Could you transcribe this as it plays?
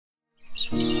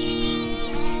This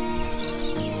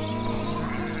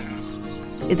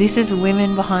is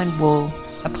Women Behind Wool,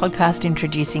 a podcast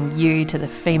introducing you to the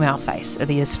female face of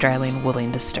the Australian wool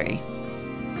industry.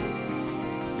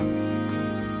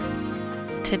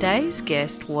 Today's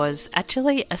guest was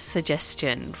actually a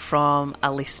suggestion from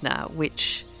a listener,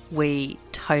 which we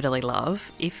totally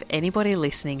love. If anybody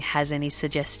listening has any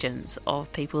suggestions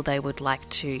of people they would like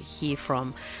to hear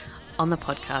from on the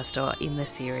podcast or in the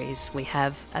series, we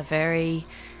have a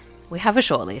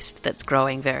shortlist that's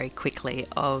growing very quickly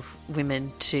of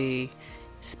women to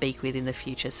speak with in the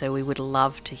future, so we would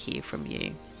love to hear from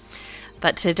you.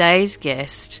 But today's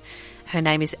guest, her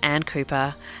name is Anne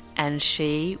Cooper, and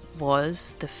she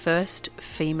was the first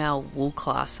female wool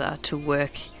classer to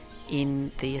work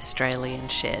in the Australian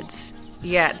sheds.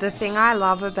 Yeah, the thing I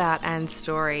love about Anne's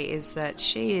story is that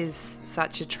she is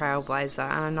such a trailblazer,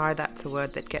 and I know that's a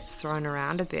word that gets thrown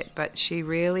around a bit, but she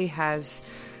really has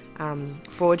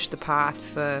forged the path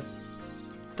for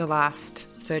the last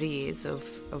 30 years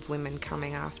of women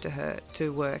coming after her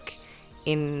to work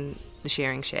in the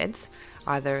shearing sheds,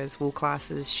 either as wool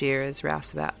classers, shearers,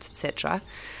 rouseabouts, etc.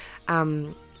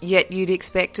 Yet you'd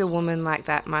expect a woman like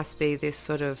that must be this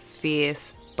sort of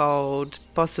fierce, bold,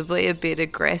 possibly a bit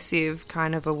aggressive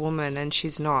kind of a woman, and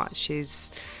she's not.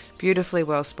 She's beautifully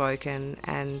well-spoken,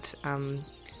 and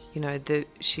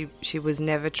she was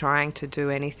never trying to do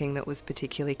anything that was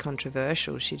particularly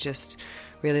controversial. She just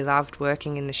really loved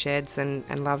working in the sheds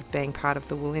and loved being part of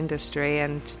the wool industry,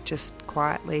 and just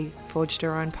quietly forged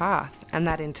her own path, and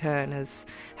that in turn has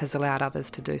allowed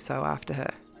others to do so after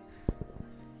her.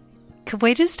 Could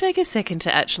we just take a second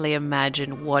to actually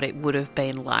imagine what it would have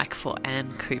been like for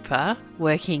Anne Cooper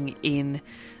working in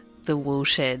the wool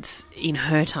sheds in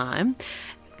her time?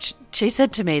 She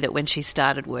said to me that when she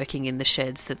started working in the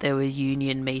sheds that there were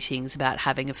union meetings about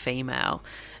having a female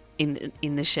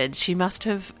in the sheds. She must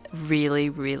have really,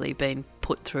 really been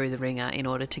put through the ringer in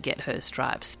order to get her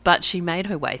stripes. But she made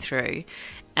her way through,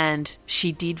 and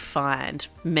she did find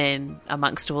men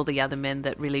amongst all the other men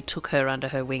that really took her under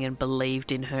her wing and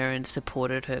believed in her and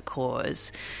supported her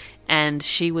cause. And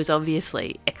she was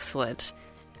obviously excellent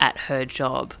at her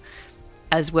job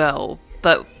as well.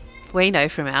 But we know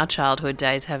from our childhood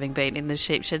days, having been in the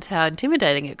sheep sheds, how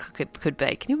intimidating it could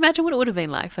be. Can you imagine what it would have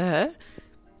been like for her?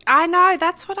 I know,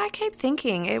 that's what I keep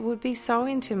thinking. It would be so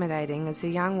intimidating as a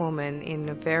young woman in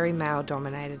a very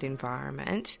male-dominated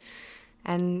environment.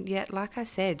 And yet, like I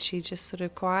said, she just sort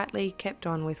of quietly kept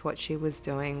on with what she was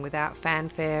doing without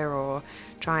fanfare or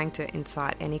trying to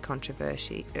incite any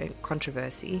controversy.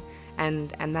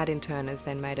 And that in turn has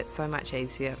then made it so much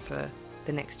easier for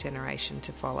the next generation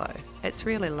to follow. It's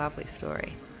really a lovely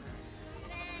story.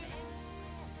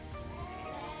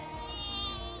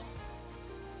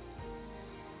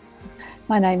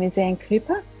 My name is Anne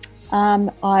Cooper.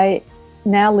 I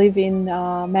now live in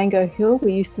Mango Hill.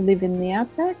 We used to live in the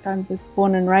outback. I was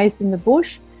born and raised in the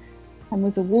bush and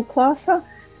was a wool classer,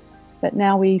 but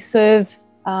now we serve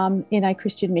in a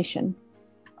Christian mission.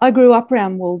 I grew up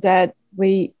around wool.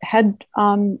 We had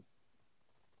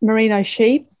merino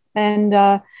sheep, and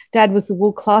Dad was a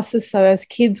wool classer, so as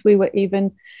kids we were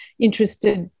even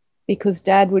interested because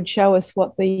Dad would show us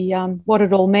what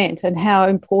it all meant and how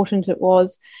important it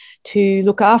was to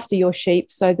look after your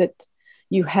sheep so that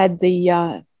you had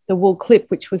the wool clip,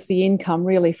 which was the income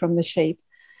really from the sheep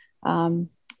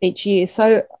each year.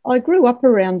 So I grew up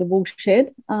around the wool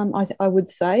shed, I would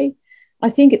say. I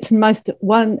think it's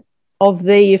one of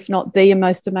the, if not the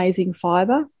most amazing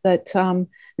fibre, that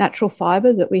natural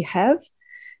fibre that we have.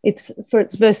 It's for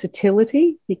its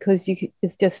versatility, because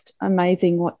it's just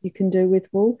amazing what you can do with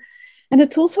wool. And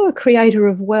it's also a creator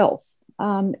of wealth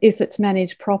if it's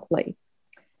managed properly.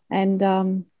 And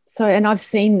I've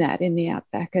seen that in the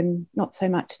outback, and not so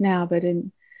much now, but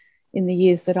in the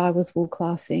years that I was wool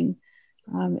classing,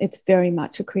 it's very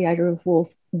much a creator of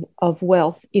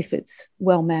wealth if it's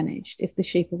well managed, if the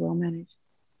sheep are well managed.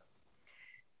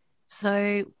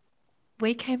 So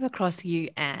we came across you,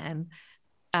 Anne,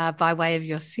 by way of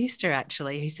your sister,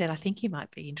 actually, who said, I think you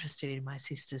might be interested in my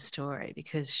sister's story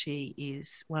because she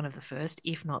is one of the first,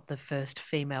 if not the first,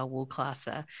 female wool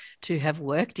classer to have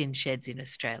worked in sheds in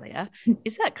Australia.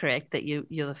 Is that correct, that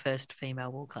you're the first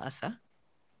female wool classer?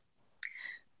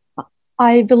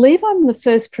 I believe I'm the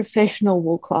first professional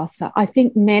wool classer. I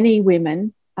think many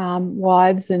women,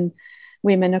 wives and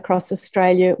women across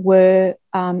Australia, were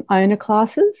owner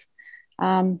classes.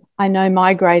 I know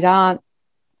my great aunt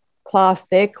classed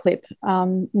their clip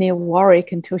near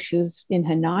Warwick until she was in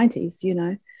her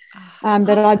 90s,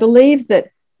 but I believe that,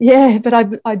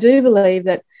 I do believe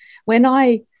that when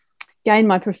I gained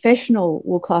my professional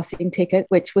wool classing ticket,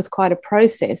 which was quite a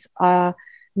process,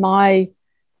 my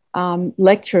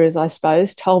lecturers, I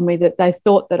suppose, told me that they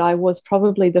thought that I was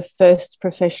probably the first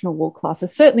professional wool classer,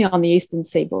 certainly on the eastern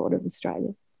seaboard of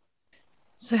Australia.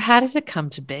 So how did it come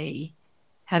to be?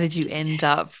 How did you end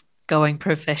up going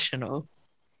professional?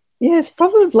 Yes,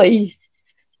 probably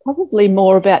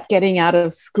more about getting out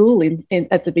of school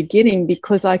at the beginning,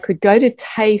 because I could go to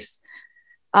TAFE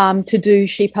to do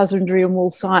sheep husbandry and wool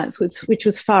science, which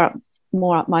was far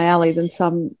more up my alley than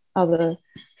some other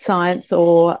science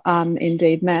or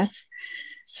indeed maths.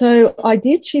 So I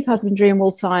did sheep husbandry and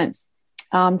wool science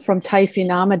from TAFE in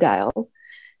Armidale,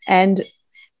 and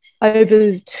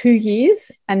over 2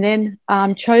 years, and then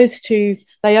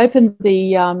they opened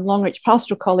the Longreach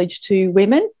Pastoral College to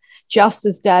women, just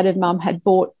as Dad and Mum had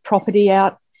bought property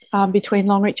out between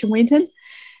Longreach and Winton.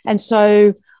 And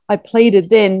so I pleaded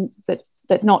then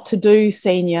that not to do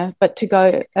senior, but to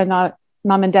go, and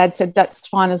Mum and Dad said, that's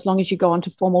fine as long as you go on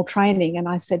to formal training. And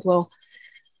I said, well,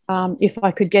 if I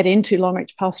could get into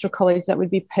Longreach Pastoral College, that would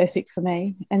be perfect for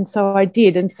me. And so I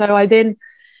did. And so I then,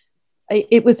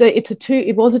 it was a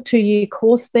 2-year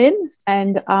course then,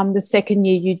 and the second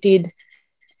year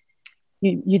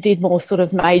you did more sort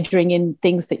of majoring in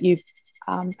things that you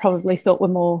probably thought were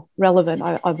more relevant,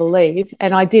 I believe.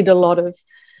 And I did a lot of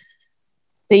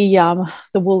the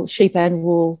wool, sheep and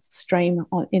wool stream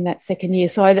in that second year.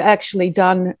 So I'd actually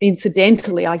done,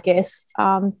 incidentally, I guess,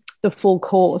 the full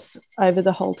course over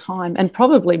the whole time, and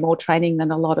probably more training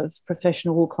than a lot of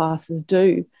professional wool classes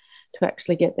do to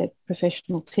actually get their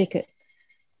professional ticket.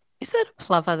 Is that a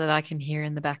plover that I can hear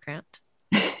in the background?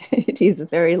 It is a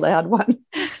very loud one.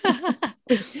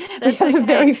 we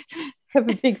have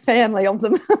a big family of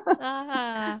them.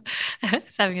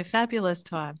 It's having a fabulous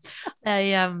time.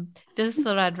 I just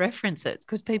thought I'd reference it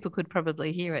because people could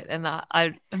probably hear it, and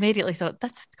I immediately thought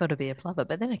that's got to be a plover,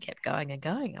 but then I kept going and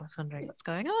going. I was wondering what's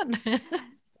going on.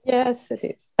 Yes,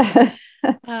 it is.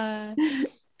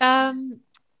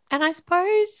 And I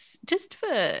suppose just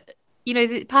for,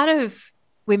 the part of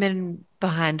Women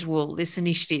Behind Wool, this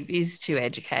initiative is to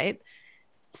educate.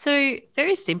 So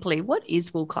very simply, what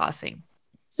is wool classing?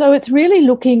 So it's really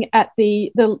looking at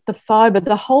the fibre,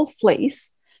 the whole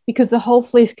fleece, because the whole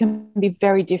fleece can be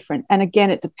very different. And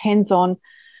again, it depends on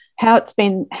how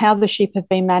the sheep have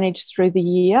been managed through the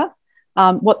year,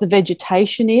 what the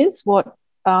vegetation is, what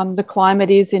the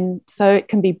climate is so it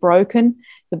can be broken.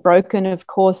 The broken, of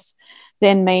course,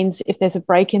 then means if there's a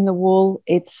break in the wool,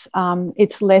 it's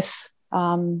less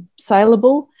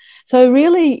saleable. So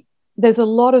really, there's a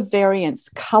lot of variance.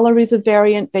 Colour is a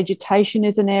variant. Vegetation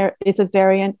is a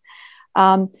variant.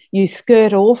 You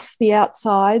skirt off the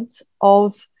outsides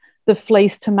of the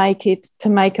fleece to make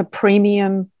a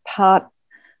premium part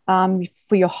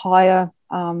for your higher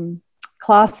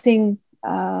classing.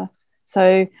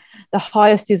 So the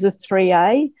highest is a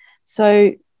 3A.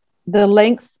 So the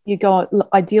length, you go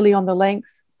ideally on the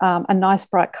length, a nice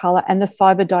bright colour, and the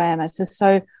fibre diameter.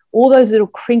 So all those little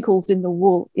crinkles in the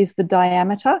wool is the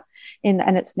diameter,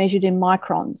 and it's measured in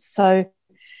microns. So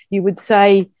you would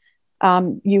say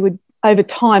over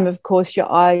time, of course,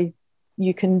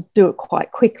 you can do it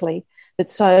quite quickly, but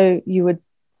so you would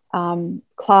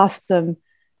class them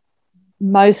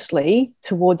mostly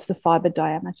towards the fibre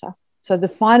diameter. So the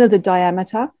finer the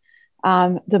diameter,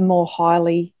 the more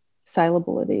highly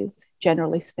saleable it is,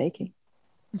 generally speaking.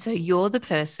 And so you're the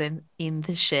person in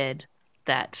the shed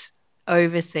that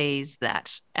oversees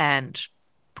that and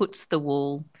puts the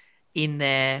wool in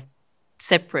their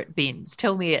separate bins.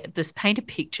 Tell me, just paint a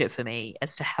picture for me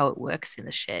as to how it works in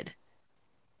the shed.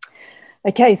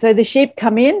 Okay, so the sheep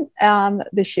come in,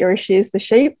 the shearer shears the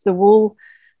sheep, the wool,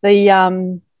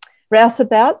 the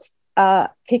rouseabouts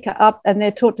pick up, and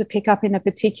they're taught to pick up in a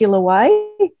particular way.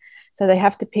 So they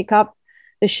have to pick up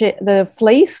the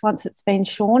fleece once it's been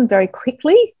shorn very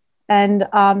quickly, and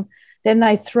then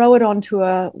they throw it onto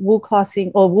a wool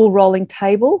classing or wool rolling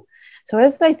table. So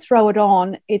as they throw it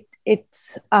on,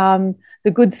 it's the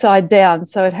good side down.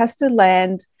 So it has to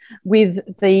land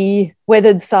with the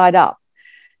weathered side up.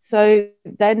 So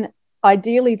then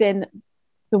ideally then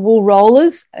the wool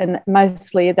rollers, and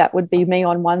mostly that would be me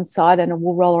on one side and a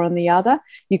wool roller on the other,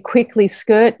 you quickly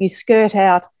skirt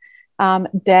out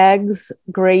dags,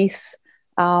 grease,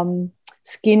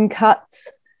 skin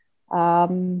cuts,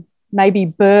 maybe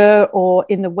burr, or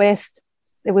in the West,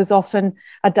 there was often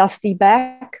a dusty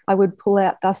back. I would pull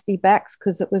out dusty backs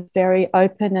because it was very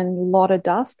open and a lot of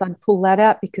dust. I'd pull that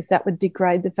out because that would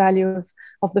degrade the value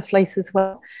of the fleece as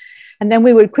well. And then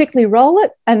we would quickly roll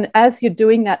it. And as you're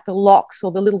doing that, the locks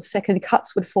or the little second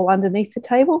cuts would fall underneath the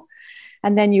table.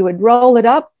 And then you would roll it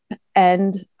up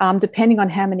and depending on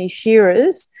how many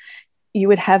shearers, you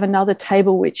would have another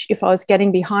table, which if I was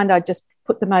getting behind, I'd just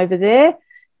put them over there.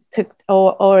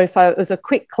 Or if it was a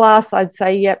quick class, I'd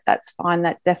say, yep, that's fine.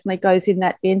 That definitely goes in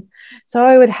that bin. So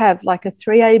I would have like a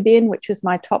 3A bin, which was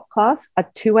my top class, a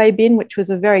 2A bin, which was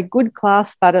a very good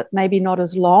class, but maybe not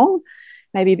as long,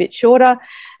 maybe a bit shorter.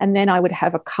 And then I would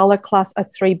have a colour class, a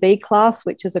 3B class,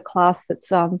 which is a class that's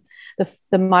the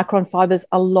micron fibres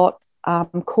a lot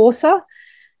coarser.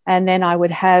 And then I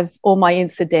would have all my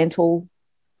incidental,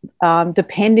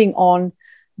 depending on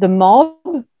the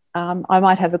mob. I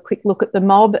might have a quick look at the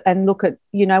mob and look at,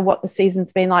 what the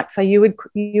season's been like. So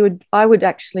I would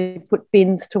actually put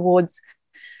bins towards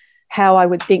how I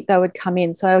would think they would come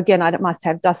in. So again, I must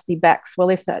have dusty backs. Well,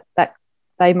 if that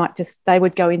they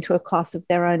would go into a class of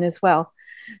their own as well.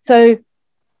 So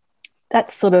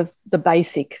that's sort of the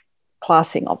basic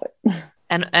classing of it.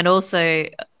 And also,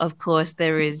 of course,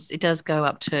 it does go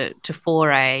up to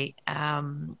 4A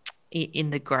in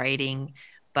the grading,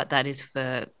 but that's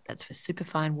for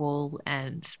superfine wool,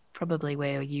 and probably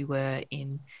where you were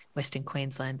in Western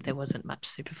Queensland, there wasn't much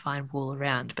superfine wool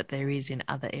around, but there is in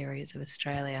other areas of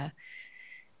Australia.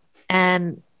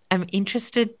 And I'm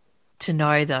interested to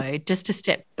know, though, just to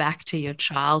step back to your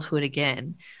childhood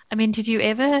again. I mean,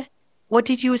 what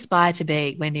did you aspire to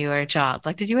be when you were a child?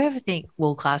 Like, did you ever think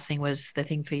wool classing was the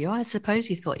thing for you? I suppose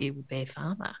you thought you would be a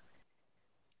farmer.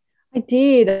 I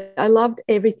did. I loved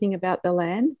everything about the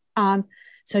land.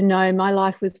 So no, my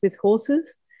life was with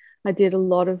horses. I did a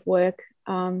lot of work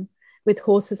with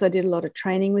horses. I did a lot of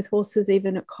training with horses.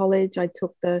 Even at college, I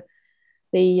took I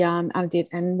did.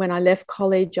 And when I left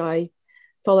college, I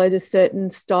followed a certain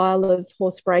style of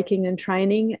horse breaking and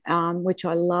training, which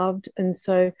I loved. And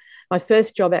so my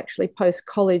first job actually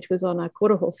post-college was on a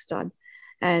quarter horse stud.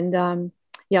 And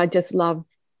I just loved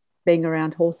being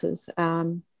around horses.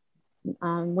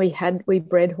 We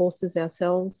bred horses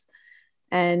ourselves.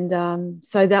 And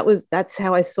so that's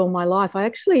how I saw my life. I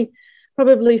actually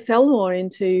probably fell more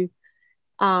into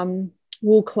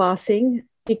wool classing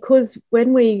because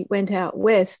when we went out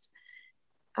west,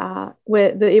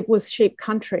 it was sheep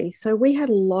country, so we had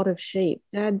a lot of sheep.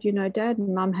 Dad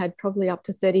and Mum had probably up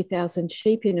to 30,000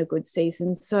 sheep in a good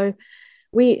season. So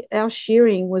our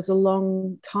shearing was a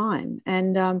long time,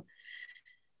 and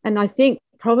I think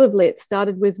probably it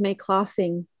started with me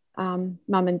classing Mum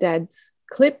and Dad's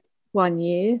clip one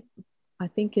year, I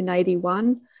think in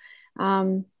 81,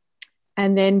 and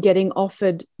then getting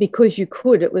offered, because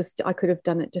I could have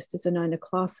done it just as an owner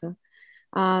classer.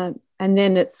 And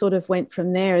then it sort of went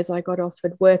from there as I got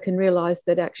offered work and realised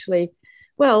that actually,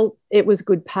 well, it was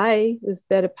good pay. It was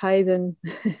better pay than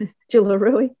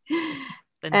Jillarooey.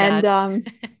 And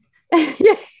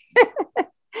yeah.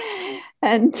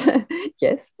 And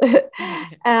yes,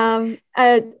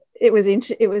 it was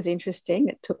interesting.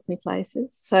 It took me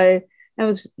places. So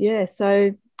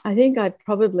So I think I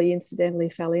probably incidentally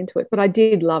fell into it, but I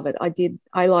did love it.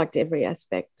 I liked every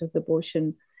aspect of the bush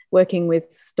and working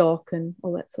with stock and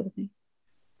all that sort of thing.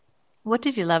 What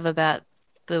did you love about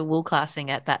the wool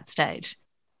classing at that stage?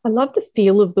 I loved the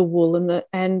feel of the wool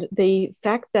and the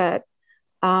fact that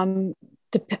I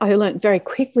learned very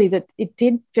quickly that it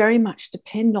did very much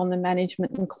depend on the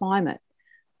management and climate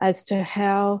as to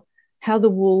how the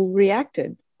wool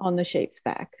reacted on the sheep's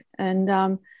back. And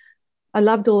I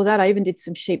loved all of that. I even did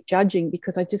some sheep judging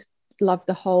because I just loved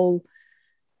the whole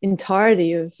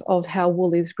entirety of how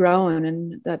wool is grown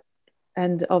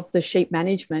and of the sheep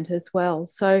management as well.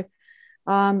 So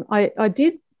I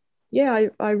did, I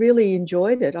really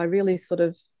enjoyed it. I really sort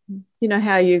of,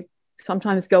 how you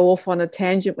sometimes go off on a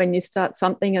tangent when you start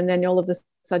something and then all of a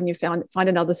sudden you find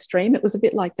another stream. It was a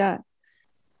bit like that.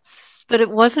 But it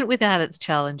wasn't without its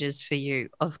challenges for you,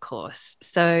 of course.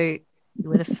 So you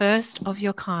were the first of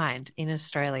your kind in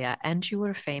Australia, and you were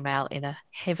a female in a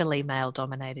heavily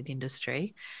male-dominated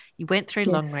industry. You went through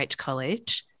Longreach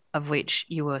College, of which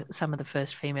you were some of the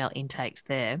first female intakes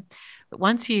there. But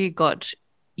once you got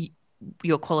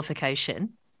your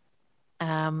qualification,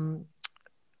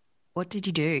 what did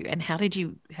you do, and how did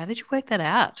you work that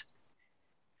out?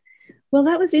 Well,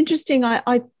 that was interesting.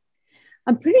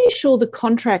 I'm pretty sure the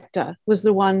contractor was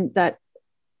the one that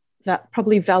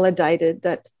probably validated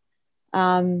that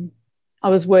I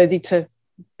was worthy to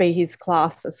be his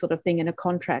class, a sort of thing in a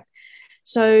contract.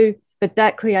 So, but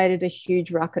that created a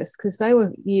huge ruckus because they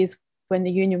were years when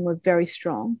the union were very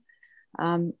strong.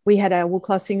 We had our Wool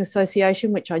Classing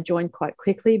Association, which I joined quite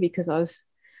quickly because I was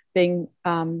being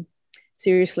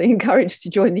seriously encouraged to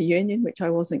join the union, which I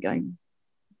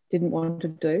didn't want to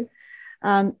do.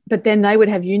 But then they would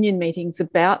have union meetings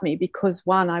about me because,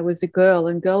 one, I was a girl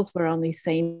and girls were only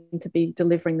seen to be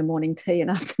delivering the morning tea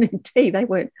and afternoon tea. They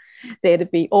weren't there to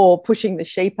be, or pushing the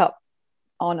sheep up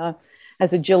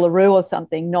as a jillaroo or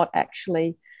something, not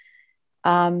actually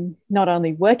not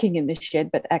only working in the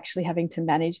shed, but actually having to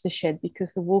manage the shed,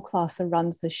 because the wool classer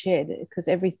runs the shed, because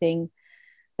everything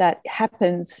that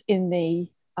happens in the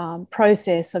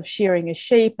process of shearing a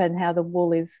sheep and how the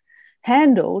wool is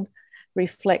handled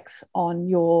reflects on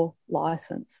your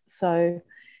license. So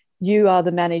you are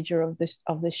the manager of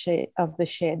the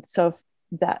shed. So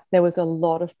that there was a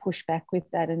lot of pushback with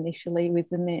that initially with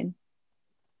the men,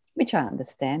 which I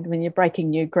understand. When you're breaking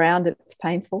new ground, it's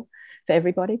painful for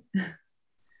everybody.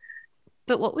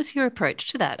 But what was your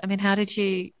approach to that? I mean, how did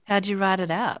you write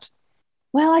it out?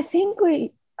 Well, I think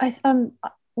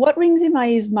what rings in my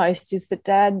ears most is that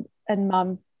Dad and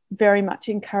Mum very much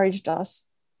encouraged us.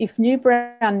 If new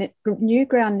ground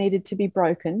needed to be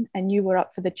broken and you were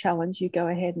up for the challenge, you go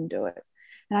ahead and do it.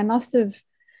 And I must have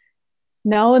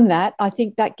known that. I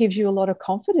think that gives you a lot of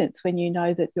confidence when you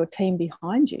know that your team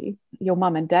behind you, your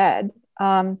mum and dad,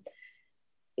 are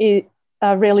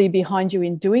really behind you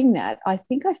in doing that. I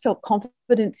think I felt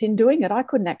confidence in doing it. I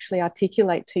couldn't actually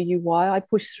articulate to you why I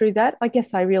pushed through that. I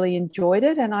guess I really enjoyed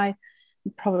it, and I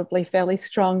probably fairly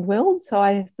strong-willed. So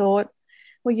I thought,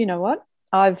 well, you know what?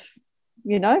 I've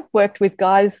worked with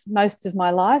guys most of my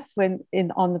life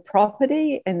on the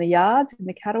property, in the yards, in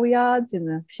the cattle yards, in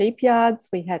the sheep yards.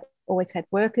 We had always had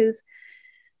workers.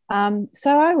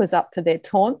 So I was up for their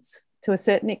taunts to a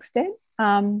certain extent.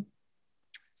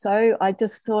 So I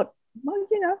just thought, well,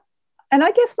 and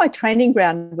I guess my training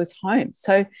ground was home.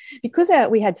 So because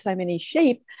we had so many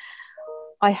sheep,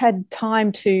 I had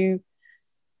time to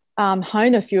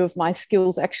hone a few of my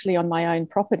skills actually on my own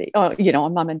property, or,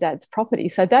 on mum and dad's property.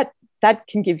 So that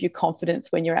can give you confidence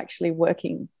when you're actually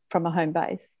working from a home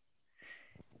base.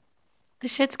 The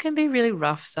sheds can be really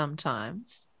rough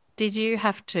sometimes. Did you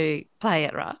have to play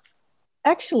it rough?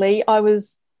 Actually, I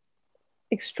was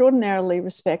extraordinarily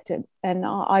respected, and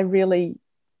I really,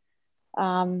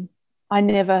 I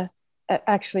never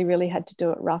actually really had to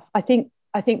do it rough. I think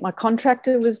my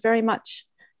contractor was very much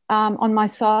on my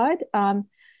side,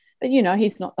 but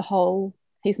he's not the whole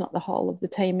of the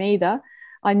team either.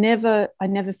 I never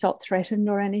felt threatened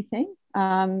or anything.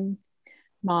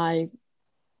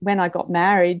 When I got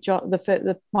married,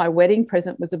 my wedding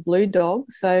present was a blue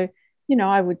dog. So,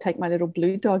 I would take my little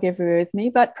blue dog everywhere with me.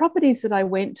 But properties that I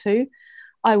went to,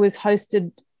 I was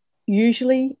hosted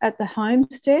usually at the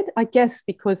homestead, I guess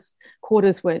because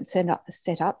quarters weren't set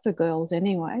up for girls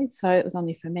anyway. So it was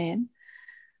only for men.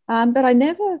 But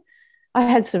I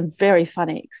had some very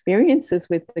funny experiences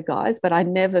with the guys, but I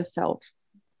never felt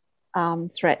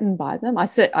threatened by them.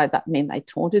 That mean they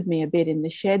taunted me a bit in the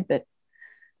shed, but it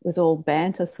was all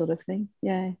banter sort of thing.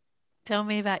 Yeah. Tell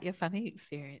me about your funny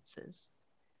experiences.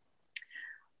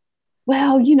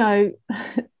 Well,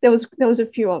 there was a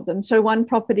few of them. So one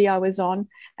property I was on,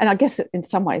 and I guess in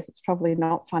some ways it's probably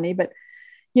not funny, but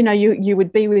you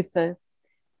would be with the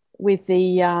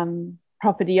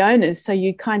property owners, so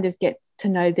you kind of get to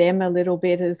know them a little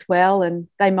bit as well, and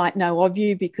they might know of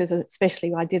you because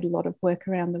especially I did a lot of work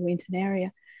around the Winton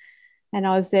area. And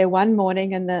I was there one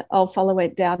morning, and the old fellow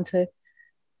went down to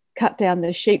cut down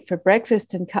the sheep for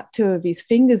breakfast and cut two of his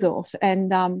fingers off,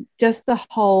 and just the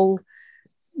whole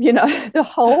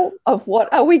of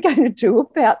what are we going to do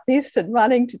about this, and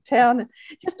running to town, and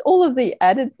just all of the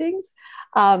added things.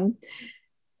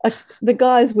 The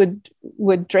guys would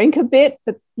drink a bit,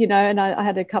 but and I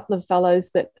had a couple of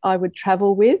fellows that I would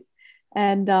travel with,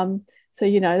 and so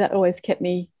that always kept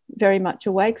me very much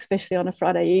awake, especially on a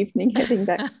Friday evening heading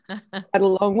back quite a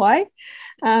long way.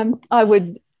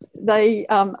 They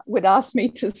would ask me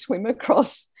to swim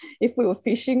across if we were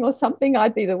fishing or something.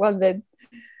 I'd be the one they'd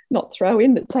not throw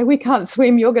in, but say, we can't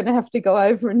swim, you're going to have to go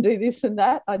over and do this and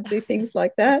that. I'd do things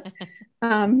like that.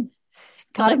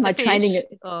 Part of my training.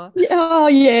 Oh,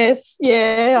 yes.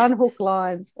 Yeah, unhook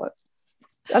lines.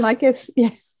 And I guess, yeah.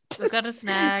 We've got a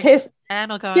snag.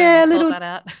 And I'll go and sort that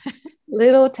out.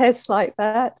 Little tests like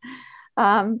that.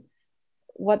 One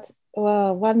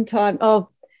time,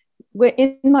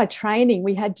 in my training,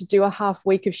 we had to do a half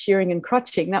week of shearing and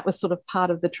crutching. That was sort of part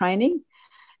of the training.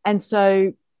 And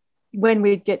so when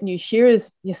we'd get new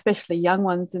shearers, especially young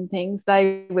ones and things,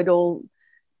 they would all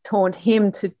taunt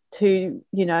him to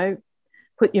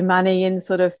put your money in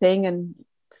sort of thing, and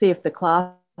see if the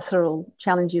classer will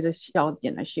challenge you to, she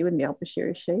wouldn't be able to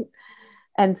shear a sheep.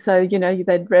 And so,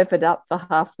 they'd rev it up for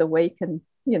half the week, and,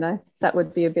 that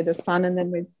would be a bit of fun, and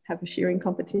then we'd have a shearing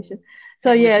competition.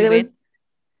 So, yeah, there was...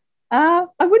 I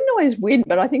wouldn't always win,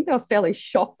 but I think they were fairly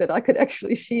shocked that I could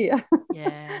actually shear.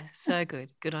 Yeah, so good.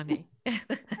 Good on you.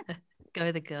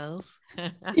 Go the girls.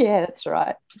 Yeah, that's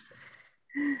right.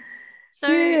 So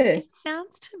Yeah. it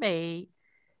sounds to me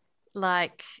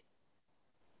like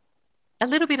a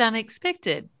little bit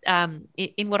unexpected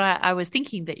in what I was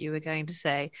thinking that you were going to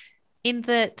say, in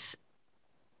that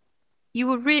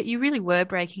you really were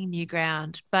breaking new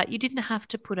ground, but you didn't have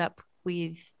to put up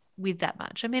with that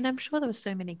much. I mean, I'm sure there were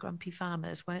so many grumpy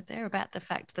farmers, weren't there, about the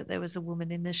fact that there was a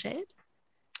woman in the shed?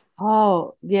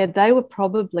 Oh, yeah, they were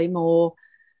probably more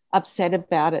upset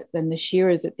about it than the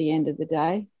shearers at the end of the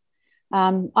day.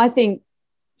 I think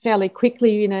fairly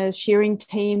quickly in a shearing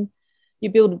team, you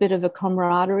build a bit of a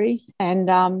camaraderie, and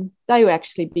they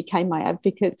actually became my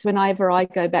advocates. Whenever I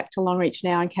go back to Longreach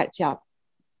now and catch up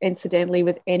incidentally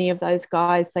with any of those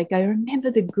guys, they go, remember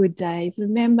the good days,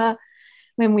 remember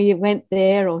when we went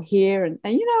there or here, and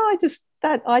you know,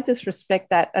 I just respect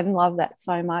that and love that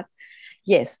so much.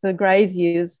 Yes, the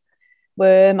graziers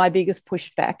were my biggest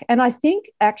pushback, and I think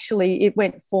actually it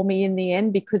went for me in the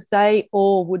end, because they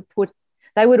would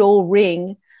all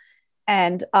ring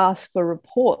and ask for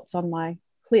reports on my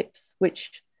clips,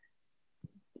 which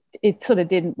it sort of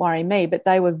didn't worry me, but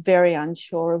they were very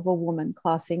unsure of a woman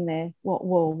classing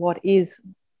what is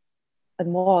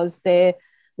and was their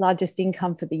largest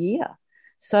income for the year.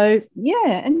 So yeah,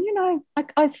 and you know,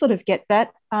 I sort of get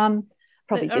that. Probably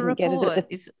But a didn't get it report at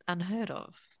the, is unheard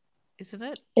of, isn't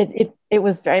it? it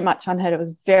was very much unheard. It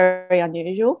was very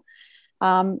unusual.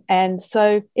 And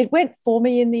so it went for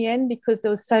me in the end, because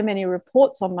there was so many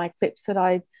reports on my clips that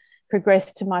I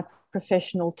progressed to my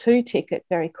professional 2 ticket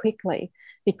very quickly,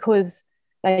 because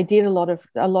they did a lot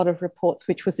of reports,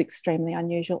 which was extremely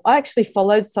unusual. I actually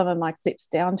followed some of my clips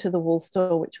down to the wool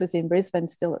store, which was in Brisbane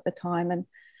still at the time, and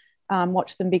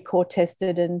watched them be core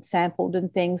tested and sampled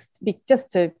and things, just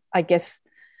to, I guess,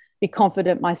 be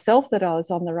confident myself that I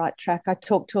was on the right track. I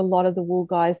talked to a lot of the wool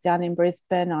guys down in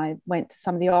Brisbane. I went to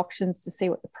some of the auctions to see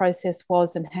what the process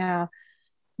was and how,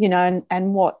 you know,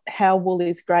 and how wool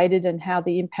is graded and how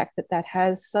the impact that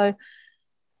has. So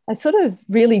I sort of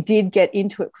really did get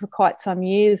into it for quite some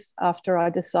years after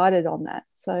I decided on that.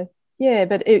 So yeah,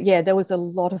 but there was a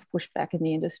lot of pushback in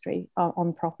the industry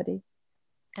on property.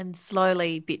 And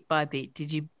slowly, bit by bit,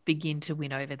 did you begin to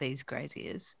win over these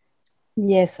graziers?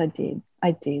 Yes, I did.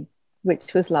 I did,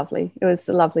 which was lovely. It was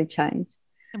a lovely change.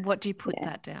 And what do you put Yeah.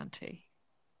 that down to?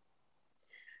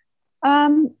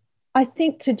 I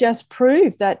think to just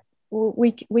prove that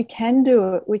we can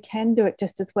do it. We can do it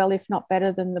just as well, if not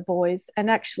better, than the boys. And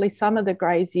actually, some of the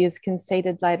graziers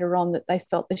conceded later on that they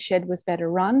felt the shed was better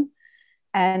run,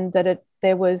 and that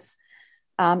there was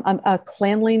a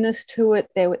cleanliness to it.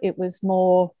 It was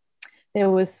more. There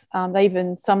was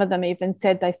some of them even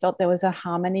said they felt there was a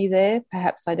harmony there.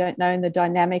 Perhaps, I don't know, in the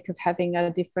dynamic of having a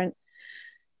different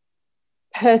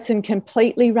person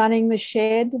completely running the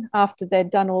shed after they'd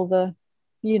done all the,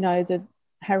 you know, the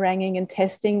haranguing and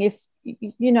testing. If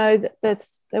you know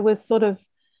there was sort of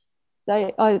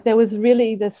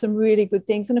there's some really good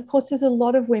things, and of course there's a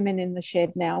lot of women in the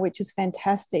shed now, which is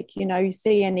fantastic. You know, you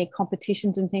see any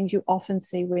competitions and things, you often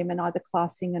see women either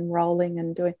classing and rolling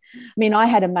and doing. I mean, I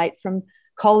had a mate from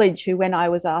college who, when I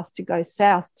was asked to go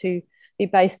south to be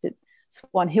based at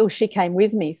Swan Hill, she came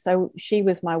with me, so she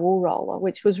was my wool roller,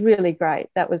 which was really great.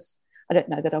 That was, I don't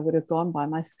know that I would have gone by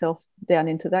myself down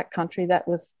into that country. That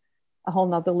was a whole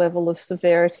nother level of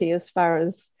severity as far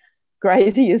as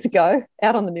graziers go,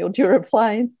 out on the Mildura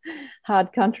Plains,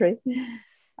 hard country.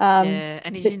 Yeah,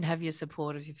 and you didn't have your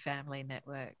support of your family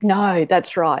network. No,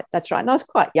 that's right. That's right. And I was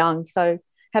quite young, so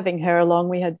having her along,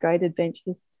 we had great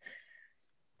adventures.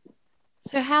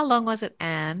 So how long was it,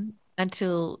 Anne,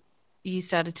 until you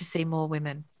started to see more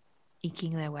women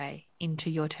eking their way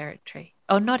into your territory?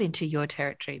 Oh, not into your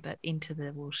territory, but into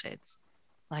the wool sheds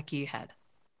like you had?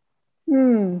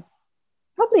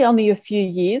 Probably only a few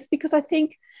years, because I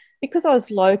think because I was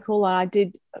local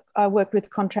and I worked with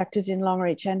contractors in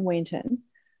Longreach and Winton.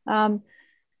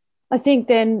 I think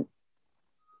then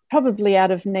probably out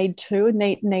of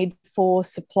need for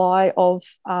supply of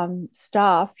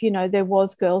staff, you know, there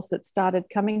was girls that started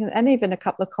coming, and even a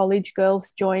couple of college girls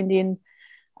joined in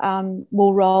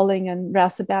wool rolling and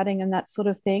rouseabouting and that sort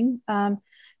of thing.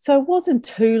 So it wasn't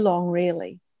too long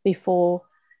really before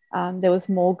there was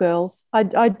more girls.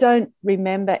 I don't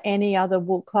remember any other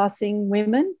wool classing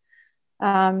women,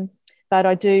 but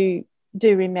I do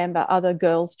remember other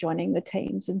girls joining the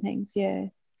teams and things. Yeah.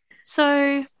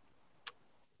 So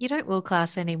you don't wool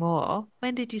class anymore.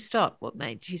 When did you stop? What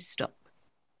made you stop?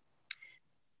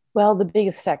 Well, the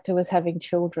biggest factor was having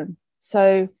children.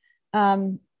 So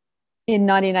in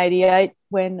 1988,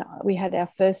 when we had our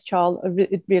first child,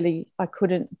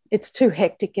 it's too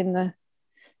hectic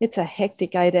it's a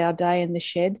hectic 8-hour day in the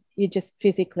shed. You just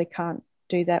physically can't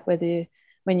do that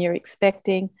when you're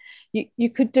expecting. You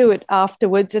could do it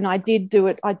afterwards, and I did do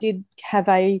it. I did have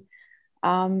a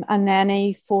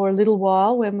nanny for a little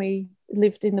while when we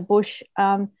lived in the bush,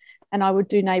 and I would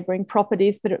do neighbouring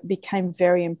properties, but it became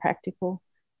very impractical.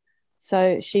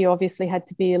 So she obviously had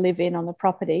to be a live-in on the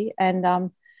property, and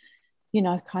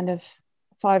kind of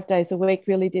 5 days a week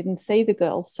really didn't see the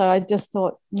girls. So I just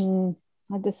thought,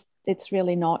 it's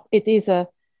really not. It is a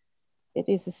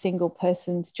single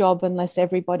person's job unless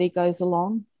everybody goes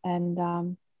along,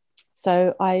 and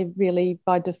so I really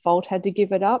by default had to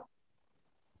give it up.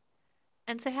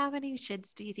 And so how many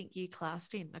sheds do you think you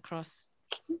classed in across?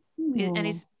 And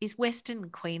is Western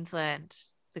Queensland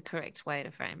the correct way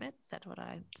to frame it? Is that what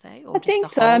I say? Or I think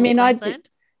so. I mean, I did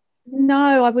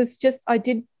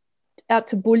out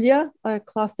to Boulia. I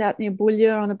classed out near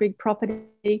Boulia on a big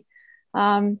property.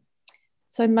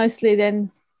 So mostly then,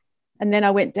 and then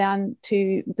I went down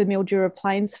to the Mildura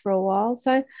Plains for a while.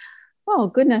 So, oh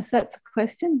goodness, that's a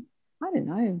question. I don't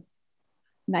know,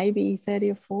 maybe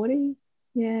 30 or 40.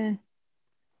 Yeah,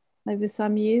 over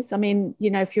some years. I mean,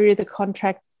 if you're either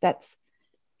contract, that's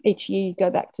each year you go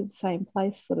back to the same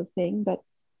place sort of thing. But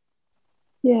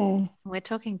yeah. We're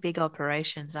talking big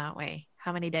operations, aren't we?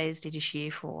 How many days did you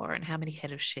shear for, and how many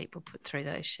head of sheep were put through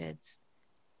those sheds?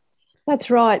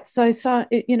 That's right. So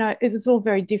it was all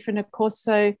very different, of course.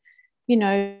 So,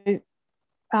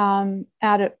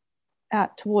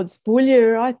 out towards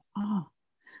Boulia,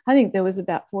 I think there was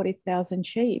about 40,000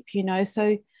 sheep,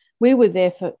 So we were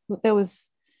there there was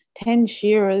 10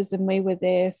 shearers, and we were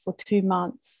there for 2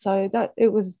 months. So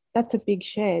that's a big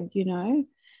shed,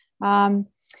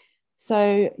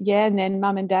 So yeah, and then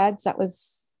mum and dad's, that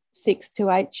was 6 to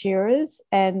 8 shearers,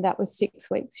 and that was 6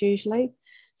 weeks usually.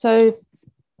 So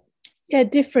yeah,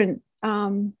 different.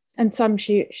 And some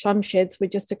sheds were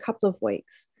just a couple of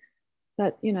weeks,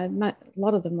 but a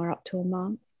lot of them were up to a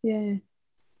month. Yeah.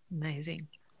 Amazing.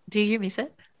 Do you miss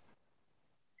it?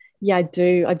 Yeah, I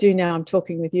do. I do now I'm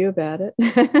talking with you about it.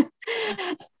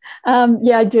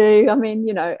 Yeah, I do. I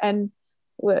mean, and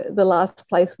the last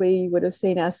place we would have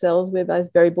seen ourselves, we're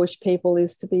both very bush people,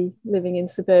 is to be living in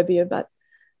suburbia, but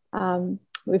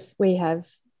we have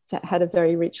had a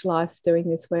very rich life doing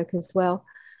this work as well.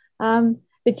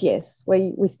 But yes,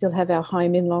 we still have our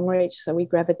home in Longreach, so we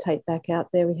gravitate back out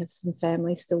there. We have some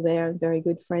family still there and very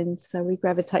good friends, so we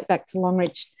gravitate back to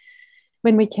Longreach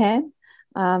when we can.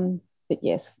 But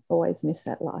yes, always miss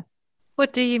that life.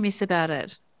 What do you miss about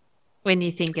it when you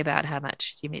think about how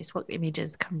much you miss? What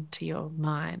images come to your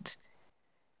mind?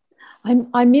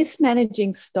 I miss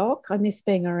managing stock. I miss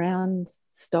being around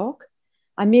stock.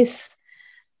 I miss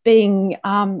being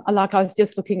like, I was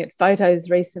just looking at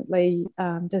photos recently,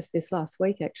 just this last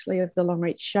week actually, of the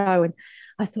Longreach show, and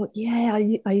I thought, yeah,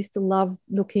 I used to love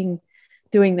doing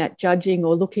that judging,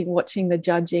 or watching the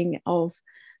judging of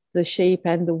the sheep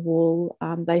and the wool.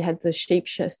 They had the sheep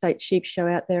show, state sheep show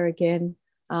out there again,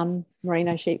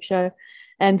 merino sheep show,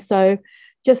 and so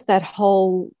just that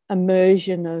whole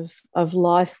immersion of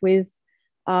life with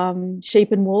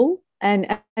sheep and wool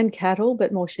and cattle,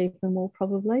 but more sheep and wool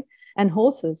probably, and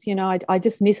horses. I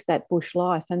just miss that bush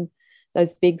life and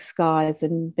those big skies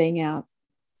and being out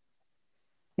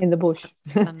in the bush.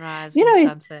 Sunrise and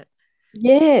sunset.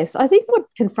 Yes, I think what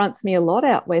confronts me a lot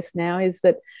out west now is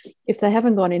that if they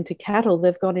haven't gone into cattle,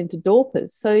 they've gone into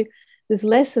Dorpers. So there's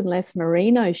less and less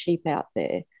merino sheep out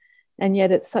there, and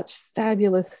yet it's such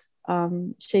fabulous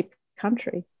sheep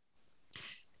country.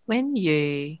 When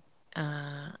you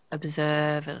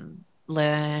observe and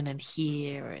learn and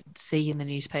hear and see in the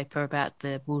newspaper about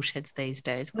the wool sheds these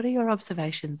days, what are your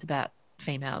observations about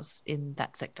females in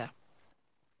that sector?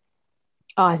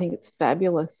 Oh, I think it's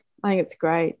fabulous. I think it's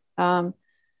great. I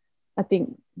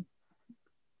think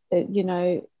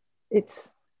that,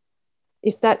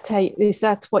 if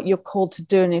that's what you're called to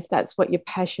do, and if that's what your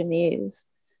passion is,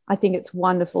 I think it's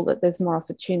wonderful that there's more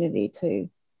opportunity to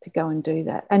go and do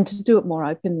that, and to do it more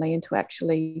openly, and to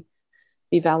actually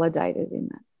be validated in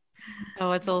that.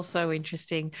 Oh, it's all so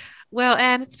interesting. Well,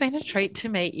 Anne, it's been a treat to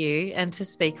meet you and to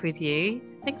speak with you.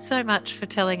 Thanks so much for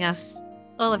telling us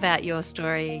all about your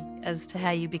story as to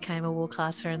how you became a wool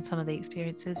classer and some of the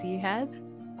experiences you had.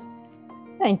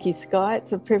 Thank you, Skye.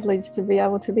 It's a privilege to be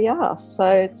able to be asked.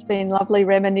 So it's been lovely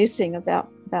reminiscing about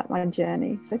my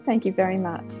journey. So thank you very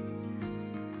much.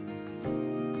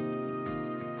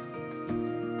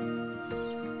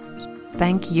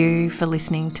 Thank you for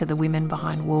listening to the Women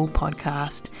Behind Wool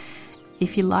podcast.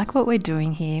 If you like what we're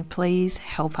doing here, please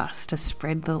help us to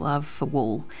spread the love for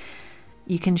wool.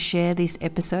 You can share this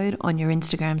episode on your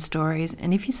Instagram stories,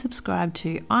 and if you subscribe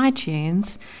to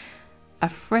iTunes, a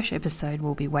fresh episode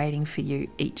will be waiting for you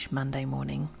each Monday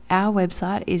morning. Our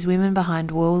website is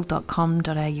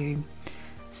womenbehindwool.com.au.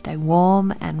 Stay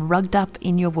warm and rugged up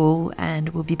in your wool, and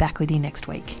we'll be back with you next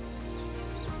week.